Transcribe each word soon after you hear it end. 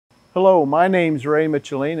Hello, my name's Ray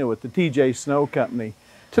Michelina with the TJ Snow Company.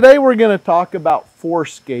 Today we're going to talk about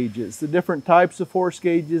force gauges, the different types of force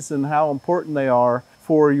gauges and how important they are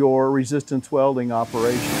for your resistance welding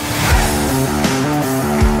operation.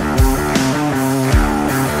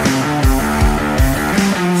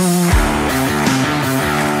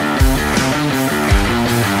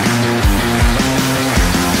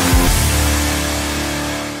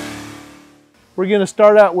 We're going to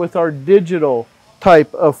start out with our digital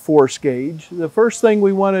type of force gauge. The first thing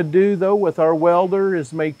we want to do though with our welder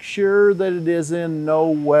is make sure that it is in no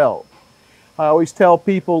weld. I always tell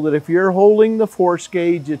people that if you're holding the force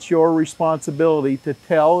gauge, it's your responsibility to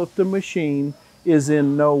tell if the machine is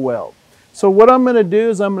in no weld. So what I'm going to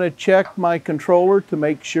do is I'm going to check my controller to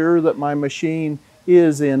make sure that my machine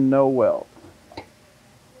is in no weld.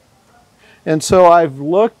 And so I've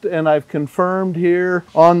looked and I've confirmed here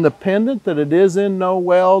on the pendant that it is in no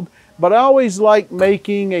weld. But I always like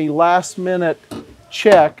making a last minute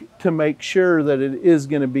check to make sure that it is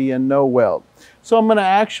going to be in no weld. So I'm going to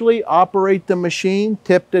actually operate the machine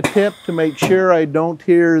tip to tip to make sure I don't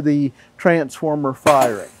hear the transformer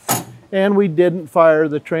firing. And we didn't fire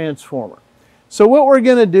the transformer. So what we're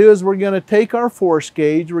going to do is we're going to take our force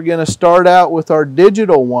gauge. We're going to start out with our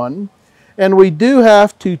digital one. And we do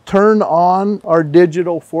have to turn on our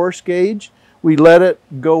digital force gauge. We let it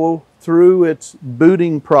go through its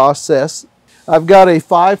booting process. I've got a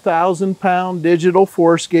 5,000 pound digital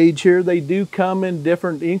force gauge here. They do come in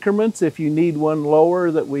different increments. If you need one lower,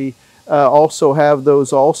 that we also have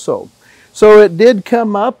those also. So it did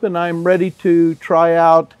come up and I'm ready to try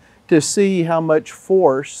out to see how much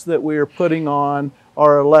force that we are putting on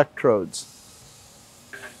our electrodes.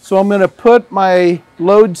 So I'm going to put my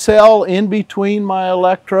load cell in between my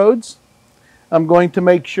electrodes. I'm going to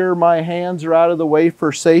make sure my hands are out of the way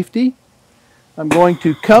for safety. I'm going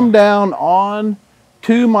to come down on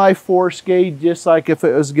to my force gauge just like if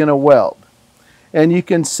it was going to weld. And you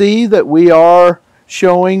can see that we are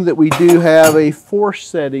showing that we do have a force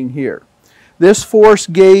setting here. This force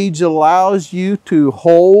gauge allows you to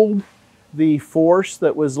hold the force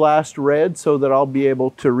that was last read so that I'll be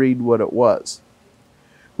able to read what it was.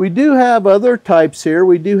 We do have other types here.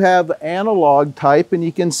 We do have analog type, and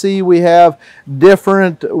you can see we have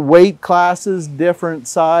different weight classes, different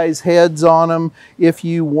size heads on them if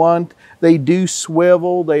you want. They do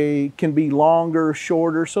swivel, they can be longer,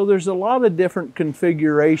 shorter, so there's a lot of different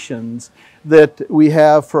configurations that we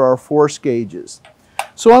have for our force gauges.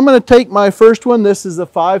 So I'm going to take my first one. This is a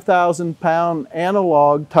 5,000 pound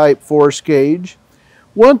analog type force gauge.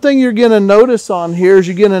 One thing you're going to notice on here is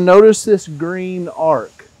you're going to notice this green arc.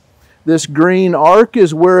 This green arc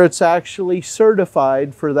is where it's actually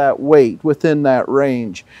certified for that weight within that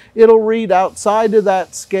range. It'll read outside of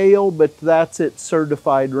that scale, but that's its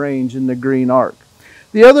certified range in the green arc.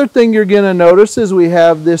 The other thing you're going to notice is we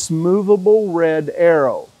have this movable red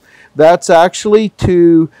arrow. That's actually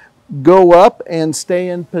to go up and stay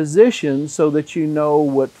in position so that you know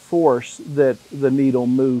what force that the needle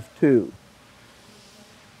moved to.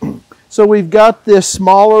 So we've got this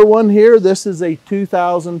smaller one here. This is a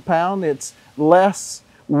 2,000 pound. It's less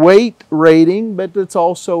weight rating, but it's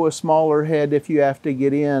also a smaller head if you have to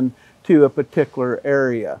get in to a particular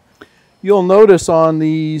area. You'll notice on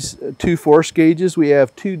these two force gauges we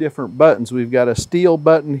have two different buttons. We've got a steel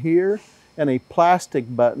button here and a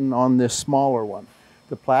plastic button on this smaller one.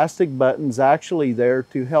 The plastic button's actually there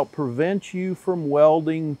to help prevent you from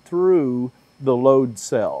welding through the load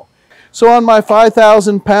cell. So on my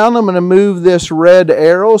 5,000 pound, I'm going to move this red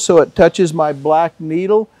arrow so it touches my black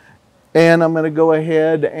needle, and I'm going to go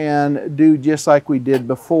ahead and do just like we did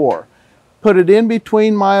before. Put it in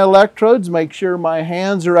between my electrodes, make sure my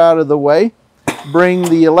hands are out of the way, bring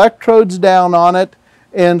the electrodes down on it,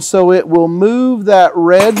 and so it will move that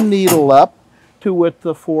red needle up to what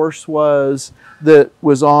the force was that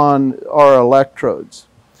was on our electrodes.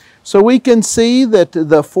 So we can see that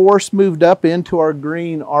the force moved up into our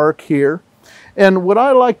green arc here. And what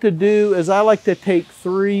I like to do is I like to take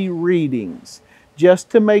 3 readings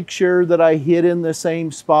just to make sure that I hit in the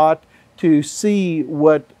same spot to see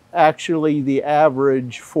what actually the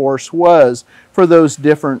average force was for those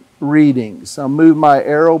different readings. I'll move my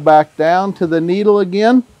arrow back down to the needle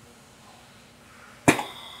again.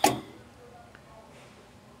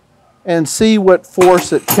 And see what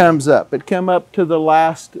force it comes up. It came up to the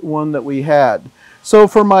last one that we had. So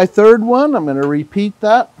for my third one, I'm going to repeat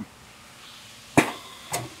that.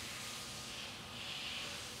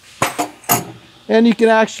 And you can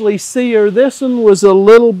actually see here, this one was a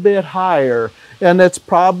little bit higher, and that's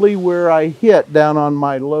probably where I hit down on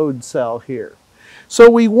my load cell here. So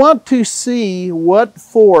we want to see what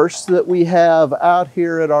force that we have out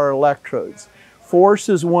here at our electrodes. Force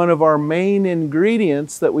is one of our main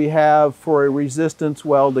ingredients that we have for a resistance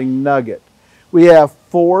welding nugget. We have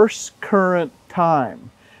force, current,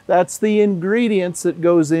 time. That's the ingredients that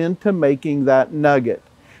goes into making that nugget.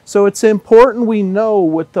 So it's important we know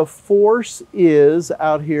what the force is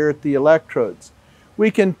out here at the electrodes. We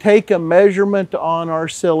can take a measurement on our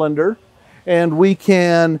cylinder and we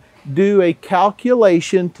can do a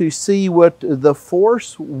calculation to see what the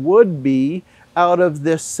force would be out of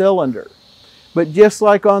this cylinder. But just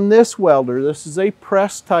like on this welder, this is a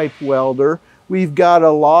press type welder, we've got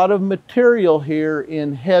a lot of material here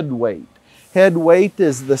in head weight. Head weight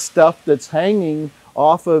is the stuff that's hanging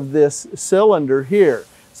off of this cylinder here.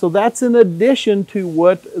 So that's in addition to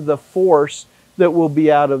what the force that will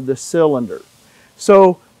be out of the cylinder.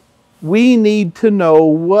 So we need to know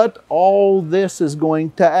what all this is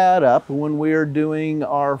going to add up when we are doing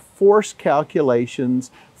our force calculations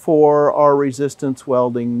for our resistance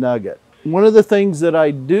welding nugget. One of the things that I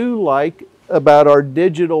do like about our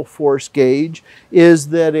digital force gauge is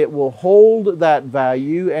that it will hold that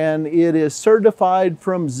value, and it is certified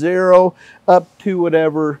from 0 up to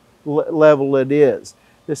whatever level it is.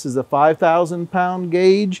 This is a 5,000 pound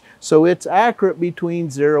gauge, so it's accurate between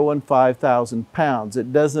 0 and 5,000 pounds.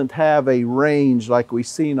 It doesn't have a range like we've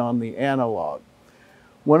seen on the analog.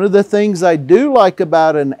 One of the things I do like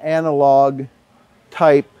about an analog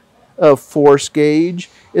type of force gauge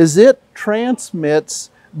is it transmits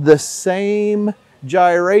the same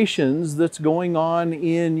gyrations that's going on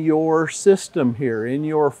in your system here, in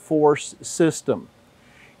your force system.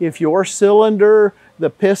 If your cylinder, the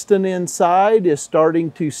piston inside is starting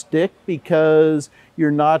to stick because you're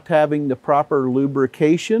not having the proper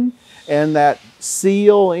lubrication and that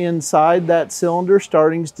seal inside that cylinder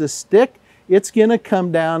starting to stick, it's going to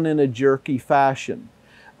come down in a jerky fashion.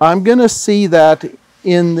 I'm going to see that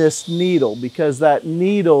in this needle because that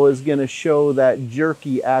needle is going to show that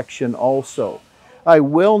jerky action also. I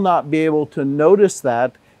will not be able to notice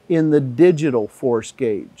that in the digital force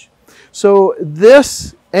gauge. So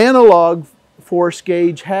this analog force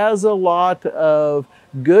gauge has a lot of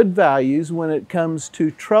good values when it comes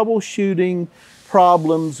to troubleshooting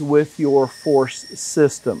problems with your force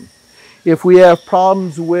system. If we have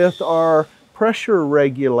problems with our pressure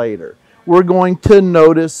regulator, we're going to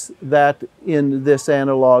notice that in this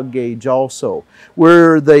analog gauge also,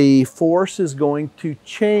 where the force is going to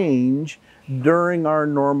change during our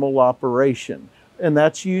normal operation. And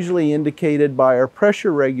that's usually indicated by our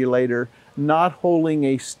pressure regulator not holding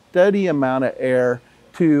a steady amount of air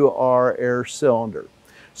to our air cylinder.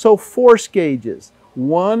 So force gauges,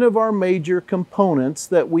 one of our major components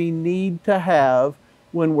that we need to have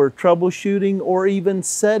when we're troubleshooting or even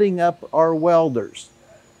setting up our welders.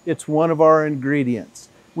 It's one of our ingredients.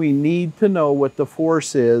 We need to know what the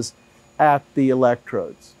force is at the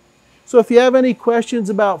electrodes. So if you have any questions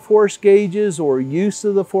about force gauges or use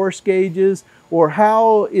of the force gauges or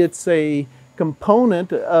how it's a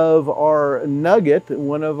component of our nugget,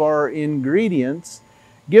 one of our ingredients,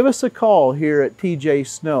 give us a call here at TJ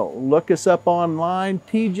Snow. Look us up online,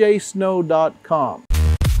 tjsnow.com.